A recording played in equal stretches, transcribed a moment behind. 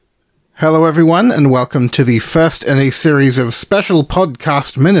Hello everyone, and welcome to the first in a series of special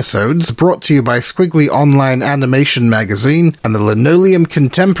podcast minisodes brought to you by Squiggly Online Animation Magazine and the Linoleum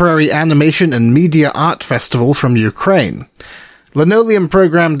Contemporary Animation and Media Art Festival from Ukraine. Linoleum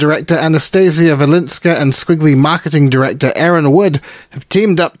Program Director Anastasia Velinska and Squiggly Marketing Director Aaron Wood have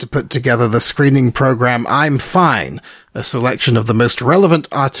teamed up to put together the screening program I'm Fine, a selection of the most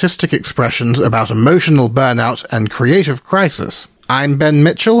relevant artistic expressions about emotional burnout and creative crisis. I'm Ben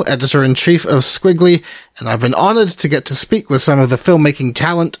Mitchell, Editor-in-Chief of Squiggly, and I've been honoured to get to speak with some of the filmmaking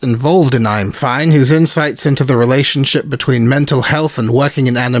talent involved in I'm Fine, whose insights into the relationship between mental health and working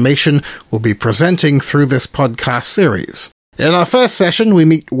in animation will be presenting through this podcast series. In our first session, we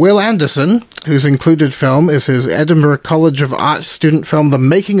meet Will Anderson, whose included film is his Edinburgh College of Art student film The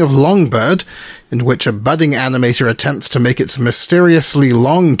Making of Longbird, in which a budding animator attempts to make its mysteriously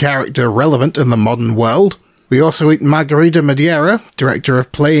long character relevant in the modern world. We also meet Margarida Madeira, director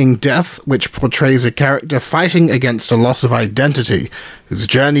of Playing Death, which portrays a character fighting against a loss of identity, whose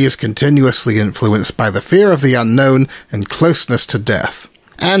journey is continuously influenced by the fear of the unknown and closeness to death.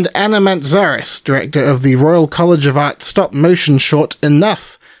 And Anna Mantzaris, director of the Royal College of Art stop-motion short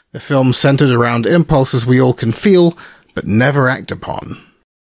Enough, a film centered around impulses we all can feel, but never act upon.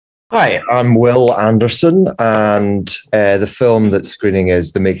 Hi, I'm Will Anderson, and the film that's screening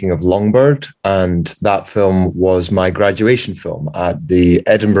is The Making of Longbird, and that film was my graduation film at the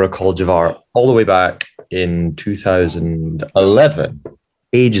Edinburgh College of Art all the way back in 2011,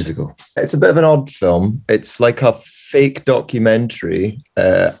 ages ago. It's a bit of an odd film. It's like a fake documentary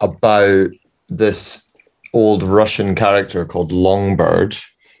about this old Russian character called Longbird,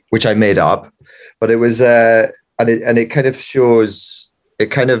 which I made up, but it was, and it kind of shows... It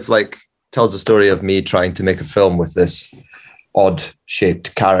kind of like tells the story of me trying to make a film with this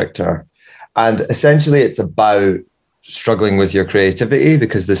odd-shaped character. And essentially it's about struggling with your creativity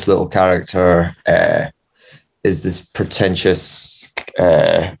because this little character is this pretentious,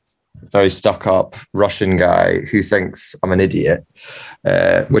 very stuck-up Russian guy who thinks I'm an idiot,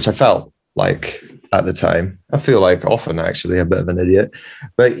 which I felt like at the time. I feel like often, actually, a bit of an idiot.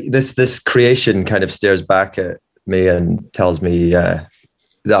 But this creation kind of stares back at me and tells me...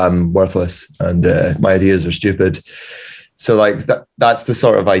 that I'm worthless and my ideas are stupid. So like that's the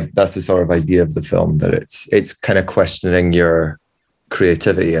sort of idea of the film, that it's kind of questioning your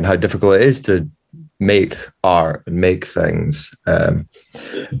creativity and how difficult it is to make art and make things. But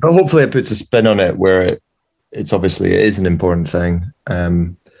hopefully it puts a spin on it where it is an important thing.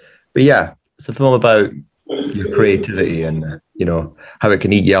 But yeah, it's a film about your creativity and how it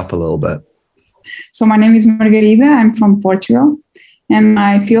can eat you up a little bit. So my name is Margarida. I'm from Portugal. And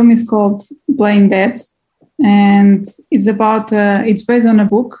my film is called Playing Dead, and it's based on a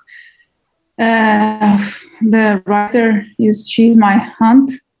book. The writer is She's My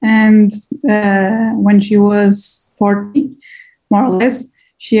Aunt, and when she was 40, more or less,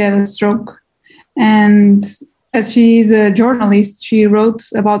 she had a stroke. And as she is a journalist, she wrote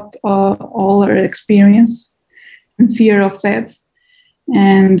about all her experience and fear of death.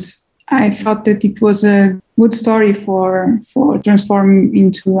 And I thought that it was a good story for transforming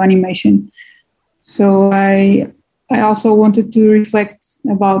into animation. So I also wanted to reflect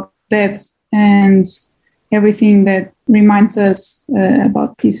about death and everything that reminds us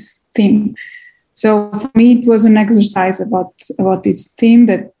about this theme. So for me, it was an exercise about this theme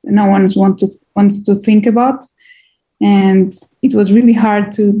that no one wants to think about, and it was really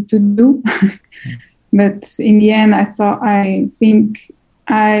hard to do. But in the end, I think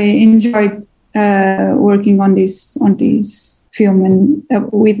I enjoyed working on this film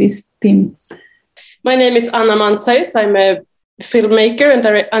and with this theme. My name is Anna Mantzaris. I'm a filmmaker and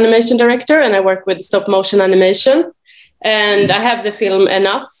animation director, and I work with stop motion animation. And I have the film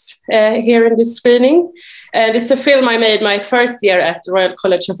Enough here in this screening. And it's a film I made my first year at the Royal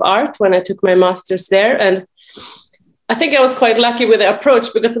College of Art when I took my master's there. And I think I was quite lucky with the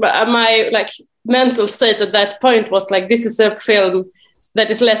approach because my mental state at that point was like, this is a film that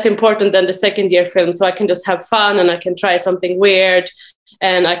is less important than the second year film. So I can just have fun and I can try something weird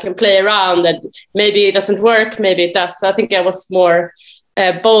and I can play around, and maybe it doesn't work, maybe it does. So I think I was more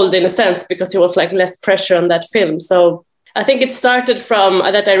bold in a sense because it was like less pressure on that film. So I think it started from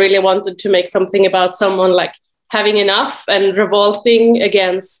that I really wanted to make something about someone like having enough and revolting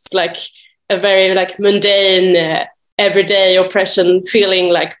against like a very like mundane everyday oppression, feeling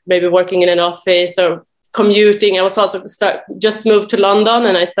like maybe working in an office or commuting. I was also just moved to London,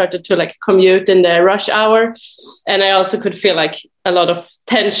 and I started to like commute in the rush hour, and I also could feel like a lot of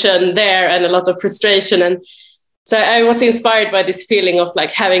tension there and a lot of frustration. And so I was inspired by this feeling of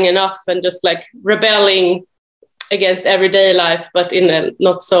like having enough and just like rebelling against everyday life, but in a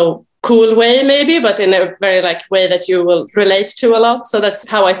not so cool way maybe, but in a very like way that you will relate to a lot. So that's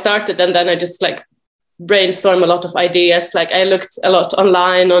how I started. And then I just like brainstorm a lot of ideas. Like I looked a lot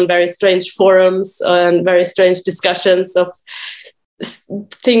online on very strange forums and very strange discussions of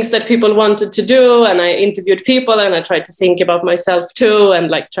things that people wanted to do, and I interviewed people, and I tried to think about myself too,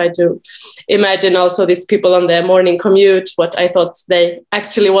 and like try to imagine also these people on their morning commute, what I thought they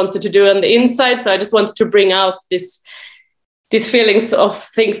actually wanted to do on the inside. So I just wanted to bring out these feelings of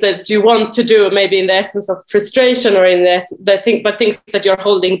things that you want to do, maybe in the essence of frustration, or in but things that you're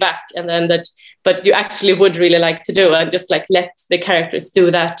holding back, and then but you actually would really like to do, and just like let the characters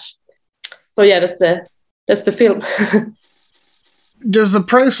do that. So yeah, that's the film. Does the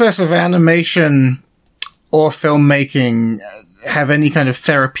process of animation or filmmaking have any kind of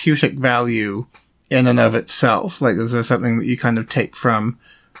therapeutic value in and of itself? Like, is there something that you kind of take from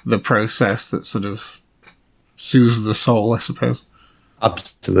the process that sort of soothes the soul, I suppose?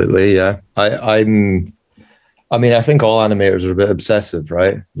 Absolutely, yeah. I mean, I think all animators are a bit obsessive,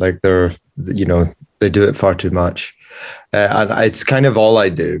 right? Like they do it far too much. And it's kind of all I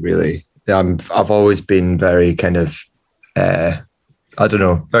do, really. I've always been very kind of,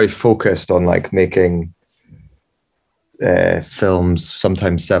 very focused on like making films,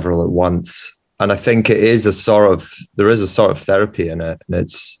 sometimes several at once. And I think there is a sort of therapy in it. And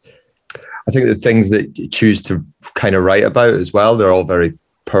I think the things that you choose to kind of write about as well, they're all very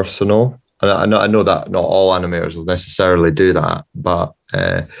personal. And I know that not all animators will necessarily do that, but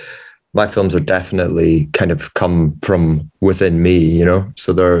my films are definitely kind of come from within me, you know?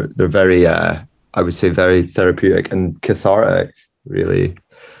 So they're very, I would say very therapeutic and cathartic, really.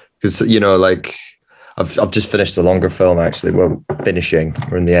 Because, you know, like I've just finished a longer film, actually. We're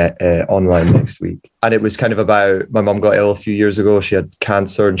in the online next week. And it was kind of about, my mum got ill a few years ago. She had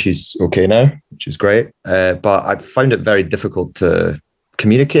cancer and she's okay now, which is great. But I found it very difficult to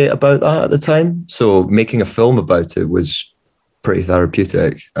communicate about that at the time. So making a film about it was pretty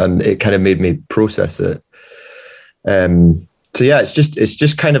therapeutic, and it kind of made me process it. So yeah, it's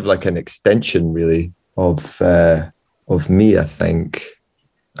just kind of like an extension, really, of me, I think,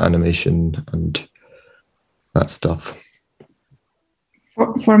 animation and that stuff.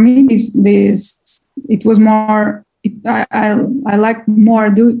 For me, this it was more. I like more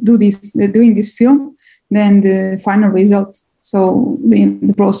doing this film than the final result. So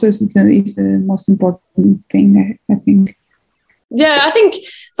the process is the most important thing, I think. Yeah, I think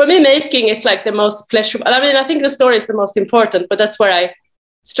for me, making is like the most pleasurable. I mean, I think the story is the most important, but that's where I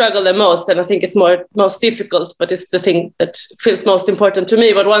struggle the most, and I think it's most difficult, but it's the thing that feels most important to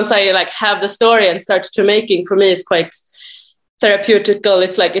me. But once I like have the story and start to making, for me, it's quite therapeutical.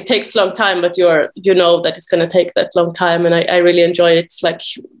 It's like it takes a long time, but you know that it's going to take that long time, and I really enjoy it. It's like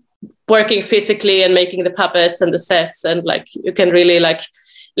working physically and making the puppets and the sets, and like you can really like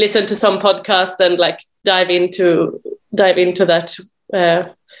listen to some podcast and like dive into that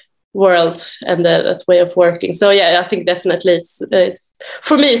world and that way of working. So yeah, I think definitely it's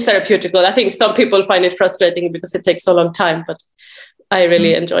for me it's therapeutical. I think some people find it frustrating because it takes so long time, but I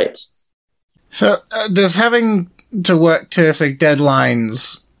really enjoy it. So does having to work to, say,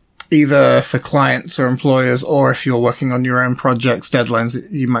 deadlines, either for clients or employers, or if you're working on your own projects, deadlines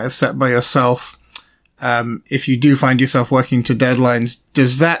that you might have set by yourself, if you do find yourself working to deadlines,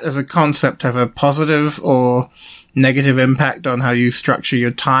 does that as a concept have a positive or negative impact on how you structure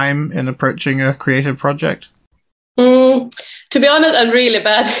your time in approaching a creative project? To be honest, I'm really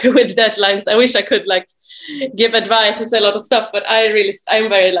bad with deadlines. I wish I could like give advice and say a lot of stuff, but I'm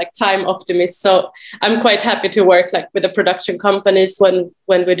very like time optimist. So I'm quite happy to work like with the production companies when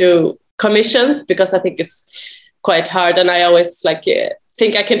we do commissions, because I think it's quite hard, and I always like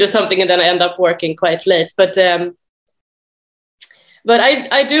think I can do something and then I end up working quite late. But I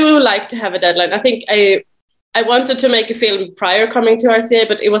do like to have a deadline. I think I wanted to make a film prior coming to RCA,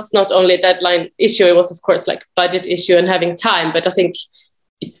 but it was not only a deadline issue. It was, of course, like budget issue and having time. But I think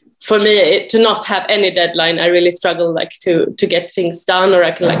for me, to not have any deadline, I really struggle like to get things done, or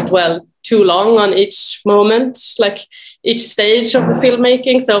I can like dwell too long on each moment, like each stage of the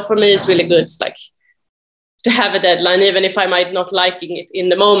filmmaking. So for me, it's really good like to have a deadline, even if I might not liking it in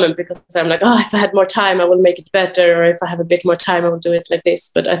the moment, because I'm like, oh, if I had more time, I will make it better. Or if I have a bit more time, I will do it like this.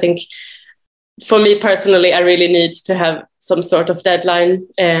 But I think for me personally, I really need to have some sort of deadline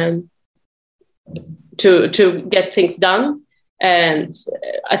to get things done. And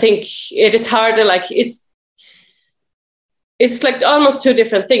I think it is harder, like it's like almost two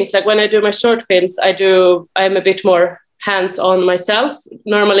different things. Like when I do my short films, I'm a bit more hands-on myself.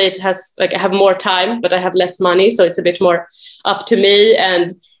 Normally it has like I have more time, but I have less money. So it's a bit more up to me.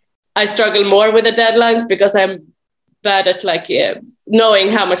 And I struggle more with the deadlines because I'm bad at like knowing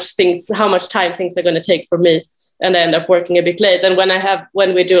how much time things are going to take for me, and I end up working a bit late. And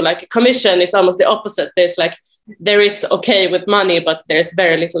when we do like a commission, it's almost the opposite. There is okay with money, but there's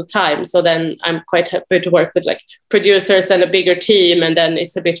very little time. So then I'm quite happy to work with like producers and a bigger team, and then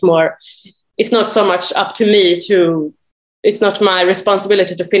it's a bit more. It's not so much up to me it's not my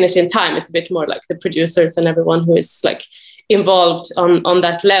responsibility to finish in time. It's a bit more like the producers and everyone who is like involved on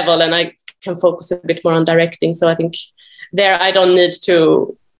that level, and I can focus a bit more on directing. So I think there I don't need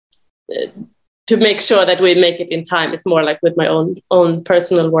to make sure that we make it in time. It's more like with my own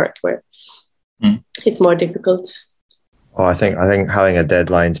personal work where it's more difficult. Oh, I think having a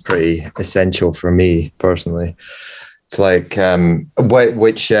deadline is pretty essential for me personally. It's like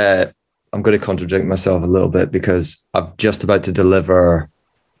which I'm going to contradict myself a little bit, because I'm just about to deliver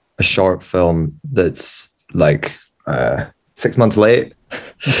a short film that's like 6 months late,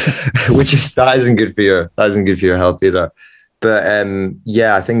 that isn't good for your health either. But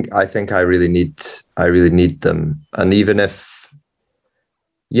yeah, I think I really need them. And even if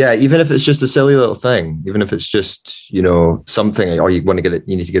it's just a silly little thing, even if it's just, you know, something, or you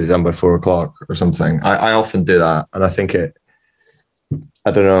need to get it done by 4:00 or something. I often do that, and I think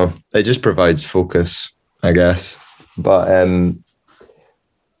I don't know, it just provides focus, I guess. But I'm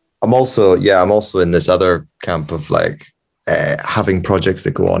also in this other camp of like having projects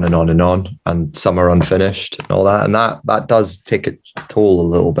that go on and on and on, and some are unfinished and all that, and that does take a toll a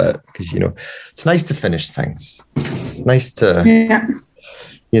little bit, because, you know, it's nice to finish things. It's nice to,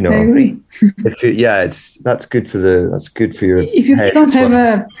 you know, I agree. That's good for your. If you don't have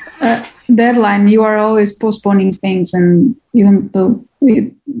a deadline, you are always postponing things, and you don't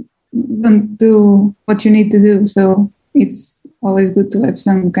do what you need to do. So it's always good to have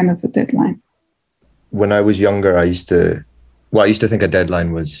some kind of a deadline. When I was younger, I used to think a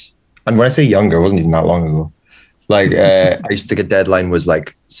deadline was, and when I say younger, it wasn't even that long ago. Like I used to think a deadline was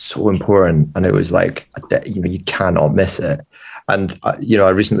like so important, and it was like, you know, you cannot miss it. And you know,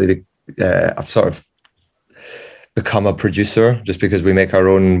 I recently I've sort of become a producer just because we make our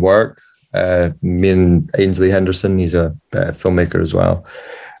own work. Me and Ainsley Henderson, he's a filmmaker as well.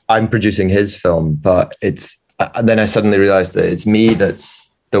 I'm producing his film, but then I suddenly realized that it's me that's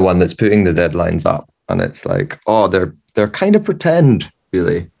the one that's putting the deadlines up, and it's like, oh, they're kind of pretend,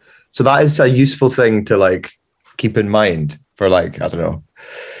 really. So that is a useful thing to like keep in mind for, like, I don't know,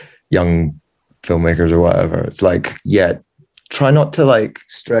 young filmmakers or whatever. It's like, yeah, try not to like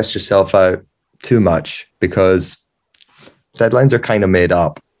stress yourself out too much, because deadlines are kind of made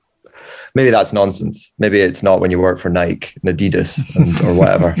up. Maybe that's nonsense. Maybe it's not when you work for Nike and Adidas or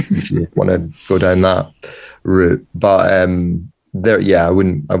whatever, if you want to go down that route. But I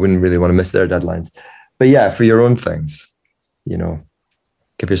wouldn't really want to miss their deadlines. But yeah, for your own things, you know,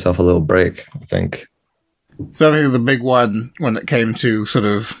 give yourself a little break, I think. So I think the big one when it came to sort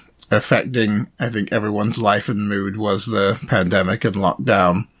of affecting, I think, everyone's life and mood was the pandemic and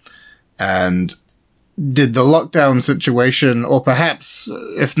lockdown. And did the lockdown situation, or perhaps,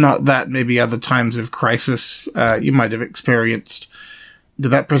 if not that, maybe other times of crisis you might have experienced, did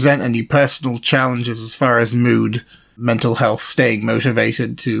that present any personal challenges as far as mood, mental health, staying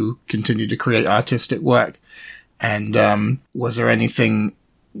motivated to continue to create artistic work? And was there anything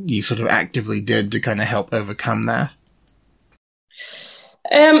you sort of actively did to kind of help overcome that?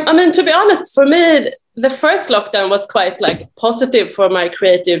 I mean, to be honest, for me, the first lockdown was quite like positive for my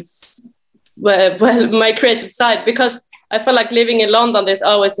creative my creative side, because I feel like living in London, there's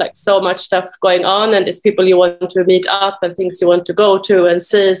always like so much stuff going on, and there's people you want to meet up and things you want to go to and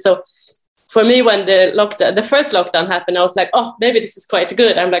see. So for me, when the first lockdown happened, I was like, oh, maybe this is quite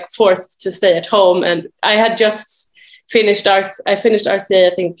good. I'm like forced to stay at home, and I had just finished RCA. I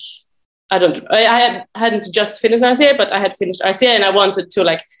think I hadn't just finished RCA, but I had finished RCA, and I wanted to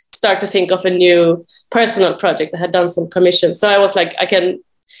like start to think of a new personal project. I had done some commissions, so I was like, I can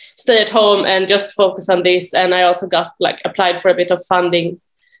stay at home and just focus on this. And I also got like applied for a bit of funding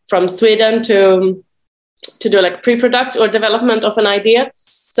from Sweden to do like pre-production or development of an idea.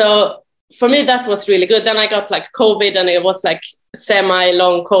 So for me, that was really good. Then I got like COVID, and it was like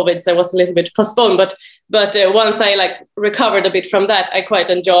semi-long COVID, so it was a little bit postponed. But once I like recovered a bit from that, I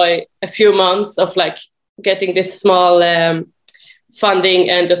quite enjoy a few months of like getting this small funding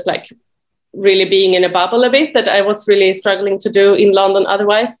and just like really being in a bubble a bit that I was really struggling to do in London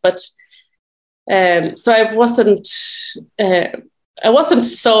otherwise. But so I wasn't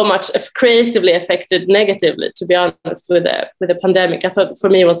so much creatively affected negatively, to be honest, with the pandemic. I thought for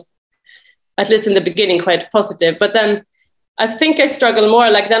me it was, at least in the beginning, quite positive. But then I think I struggle more,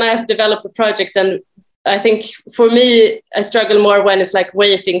 like then I have developed a project, and I think for me, I struggle more when it's like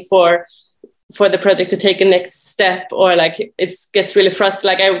waiting for for the project to take a next step, or like it gets really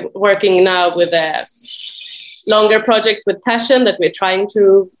frustrating. Like I'm working now with a longer project with Passion that we're trying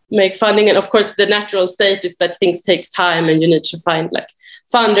to make funding. And of course, the natural state is that things takes time and you need to find like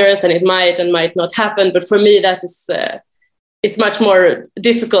funders, and it might and might not happen. But for me, that is it's much more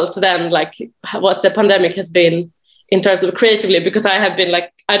difficult than like what the pandemic has been in terms of creatively, because I have been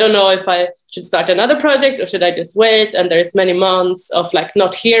like, I don't know if I should start another project or should I just wait? And there's many months of like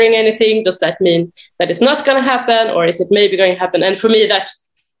not hearing anything. Does that mean that it's not going to happen, or is it maybe going to happen? And for me, that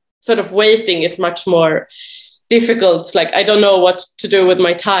sort of waiting is much more difficult. Like, I don't know what to do with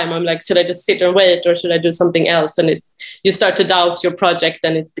my time. I'm like, should I just sit and wait, or should I do something else? And you start to doubt your project,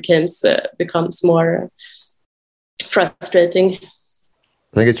 and it becomes more frustrating.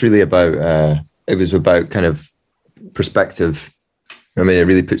 I think it's really about, it was about kind of perspective. I mean, it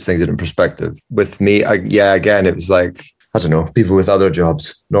really puts things in perspective. With me, again, it was like, I don't know, people with other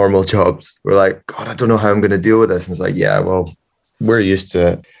jobs, normal jobs, were like, God, I don't know how I'm going to deal with this. And it's like, yeah, well, we're used to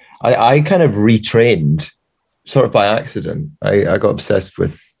it. I kind of retrained sort of by accident. I got obsessed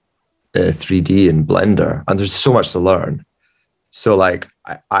with 3D and Blender, and there's so much to learn. So like,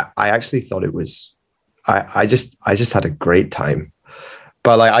 I actually thought it was, I just had a great time.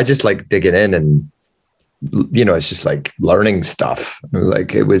 But like, I just like digging in, and, you know, it's just like learning stuff. It was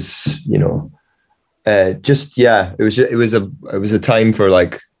like, it was, you know, it was a time for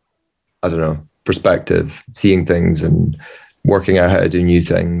like, I don't know, perspective, seeing things and working out how to do new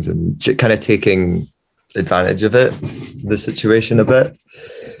things, and kind of taking advantage of it, the situation a bit.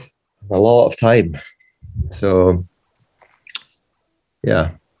 A lot of time. So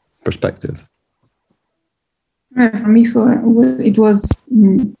yeah, perspective. For me, it was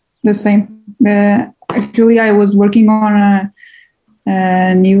the same. Actually, I was working on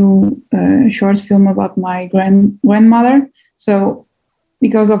a new short film about my grandmother. So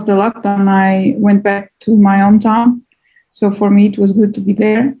because of the lockdown, I went back to my hometown. So for me, it was good to be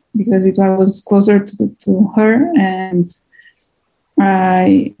there because I was closer to her, and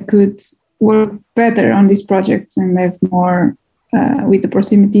I could work better on this project and have more with the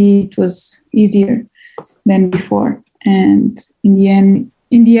proximity. It was easier than before, and in the end,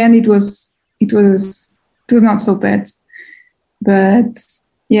 it was not so bad. But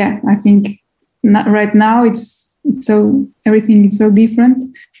yeah, I think right now it's so, everything is so different,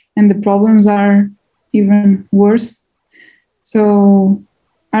 and the problems are even worse. So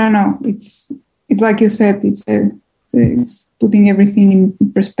I don't know. It's like you said. It's putting everything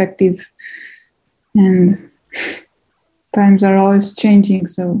in perspective, and times are always changing.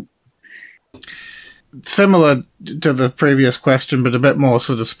 So similar to the previous question, but a bit more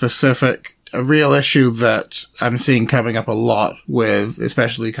sort of specific. A real issue that I'm seeing coming up a lot with,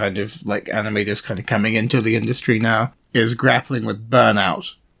 especially kind of like animators kind of coming into the industry now, is grappling with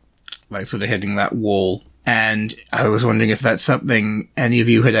burnout, like sort of hitting that wall. And I was wondering if that's something any of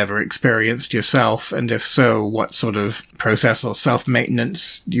you had ever experienced yourself, and if so, what sort of process or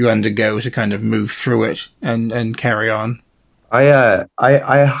self-maintenance you undergo to kind of move through it and carry on. I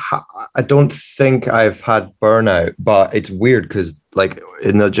don't think I've had burnout, but it's weird because like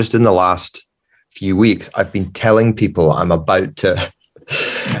in the last few weeks, I've been telling people I'm about to,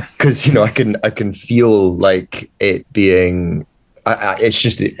 because you know I can feel like it being. It's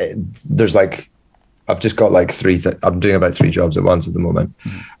just there's like. I've just got like I'm doing about 3 jobs at once at the moment.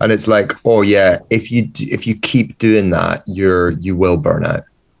 And it's like, oh yeah, if you keep doing that, you will burn out,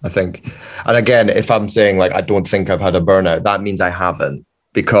 I think. And again, if I'm saying like, I don't think I've had a burnout, that means I haven't,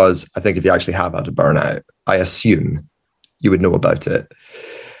 because I think if you actually have had a burnout, I assume you would know about it.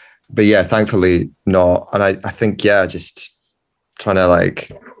 But yeah, thankfully not. And I think, yeah, just trying to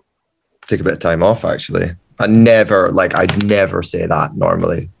like take a bit of time off actually. I'd never say that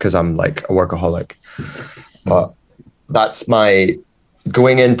normally because I'm like a workaholic, but that's my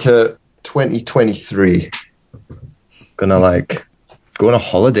going into 2023. Gonna like go on a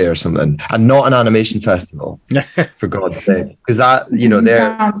holiday or something, and not an animation festival, for God's sake, because that, you know,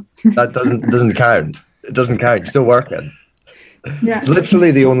 that doesn't count. It doesn't count. You're still working. Yeah. It's literally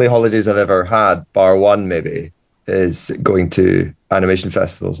the only holidays I've ever had, bar one maybe, is going to animation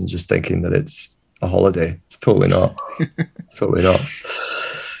festivals and just thinking that it's a holiday. It's totally not. Totally not.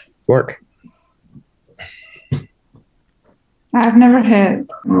 Work. I've never had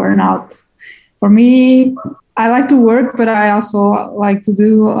burnout. For me, I like to work, but I also like to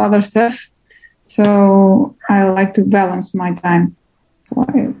do other stuff. So I like to balance my time. So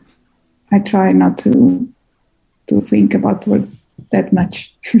I try not to think about work that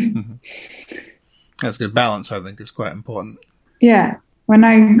much. Mm-hmm. That's good. Balance, I think, is quite important. Yeah. When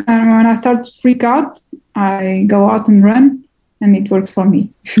I start to freak out, I go out and run, and it works for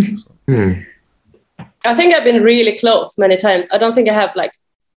me. I think I've been really close many times. I don't think I have like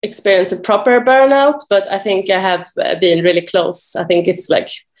experienced a proper burnout, but I think I have been really close. I think it's like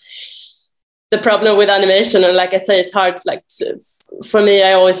the problem with animation, and like I say, it's hard. Like for me,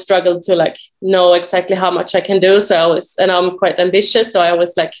 I always struggle to like know exactly how much I can do. And I'm quite ambitious, so I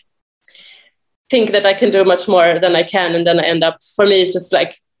always like think that I can do much more than I can, and then I end up. For me, it's just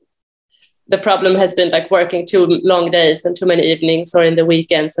like the problem has been like working too long days and too many evenings or in the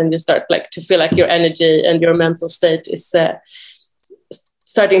weekends, and you start like to feel like your energy and your mental state is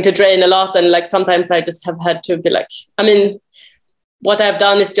starting to drain a lot. And like sometimes I just have had to be like, I mean, what I've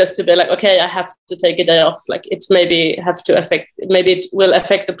done is just to be like, okay, I have to take a day off. Like it maybe it will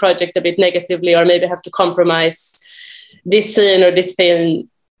affect the project a bit negatively, or maybe have to compromise this scene or this thing,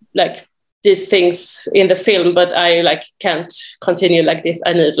 like these things in the film, but I like can't continue like this.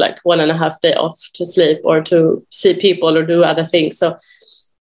 I need like 1.5 days off to sleep or to see people or do other things. So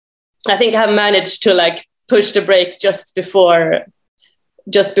I think I have managed to like push the brake just before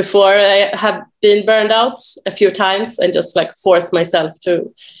I have been burned out a few times, and just like force myself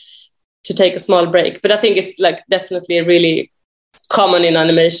to take a small break. But I think it's like definitely really common in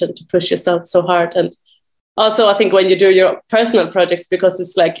animation to push yourself so hard. And also, I think when you do your personal projects, because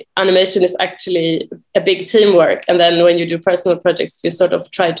it's like animation is actually a big teamwork. And then when you do personal projects, you sort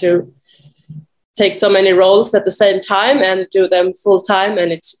of try to take so many roles at the same time and do them full time.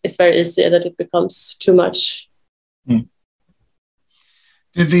 And it's very easy that it becomes too much.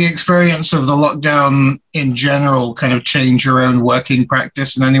 Did the experience of the lockdown in general kind of change your own working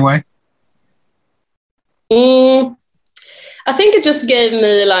practice in any way? I think it just gave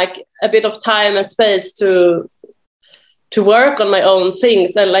me like a bit of time and space to work on my own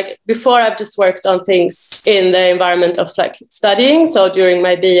things. And like before, I've just worked on things in the environment of like studying. So during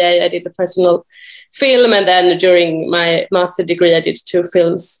my BA, I did a personal film, and then during my master degree, I did 2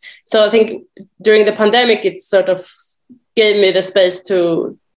 films. So I think during the pandemic, it sort of gave me the space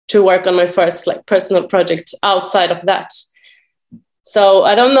to work on my first like personal project outside of that. So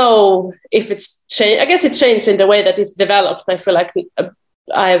I don't know if it's changed. I guess it changed in the way that it's developed. I feel like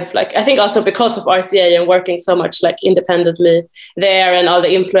I think also because of RCA and working so much like independently there, and all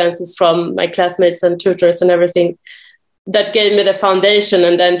the influences from my classmates and tutors and everything, that gave me the foundation.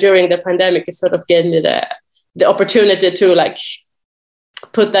 And then during the pandemic, it sort of gave me the opportunity to like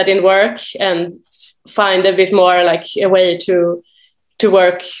put that in work and find a bit more like a way to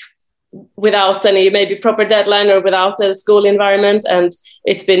work without any maybe proper deadline or without a school environment. And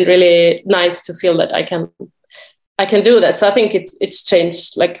it's been really nice to feel that I can do that. So I think it's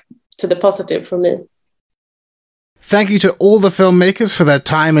changed like to the positive for me. Thank you to all the filmmakers for their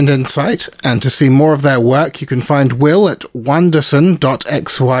time and insight. And to see more of their work, you can find Will at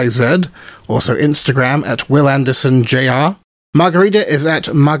wanderson.xyz, also Instagram at willandersonjr. Margarita is at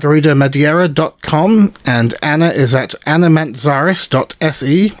margaritamadeira.com, and Anna is at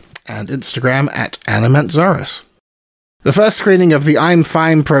anamantzaris.se, and Instagram at anamantzaris. The first screening of the I'm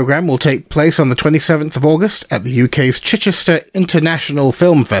Fine programme will take place on the 27th of August at the UK's Chichester International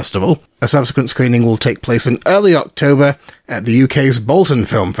Film Festival. A subsequent screening will take place in early October at the UK's Bolton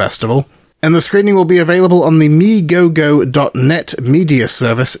Film Festival, and the screening will be available on the megogo.net media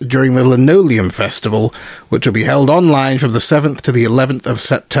service during the Linoleum Festival, which will be held online from the 7th to the 11th of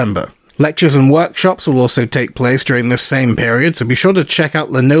September. Lectures and workshops will also take place during this same period, so be sure to check out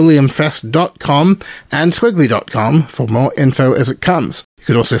linoleumfest.com and squiggly.com for more info as it comes. You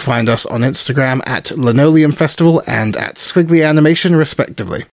could also find us on Instagram at Linoleum Festival and at Squiggly Animation,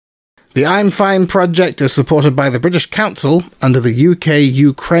 respectively. The I'm Fine project is supported by the British Council under the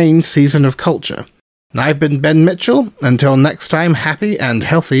UK-Ukraine Season of Culture. And I've been Ben Mitchell. Until next time, happy and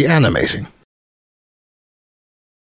healthy animating.